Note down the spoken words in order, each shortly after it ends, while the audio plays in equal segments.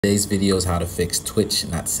Today's video is how to fix Twitch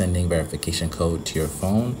not sending verification code to your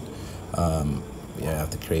phone. You have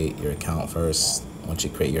to create your account first. Once you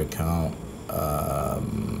create your account,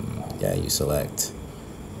 you select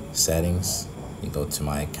settings. You go to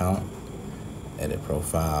my account, edit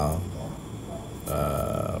profile.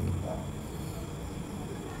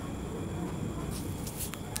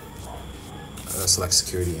 Select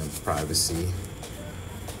security and privacy.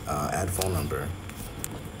 Add phone number.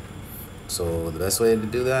 So the best way to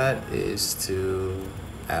do that is to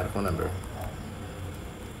add a phone number.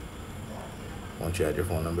 Once you add your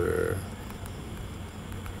phone number,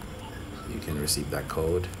 you can receive that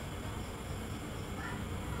code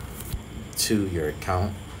to your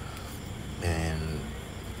account. And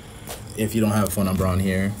if you don't have a phone number on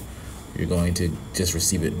here, you're going to just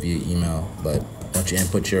receive it via email. But once you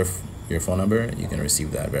input your phone number, you can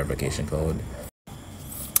receive that verification code.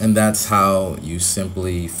 And that's how you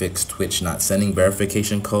simply fix Twitch not sending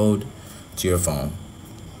verification code to your phone.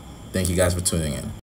 Thank you guys for tuning in.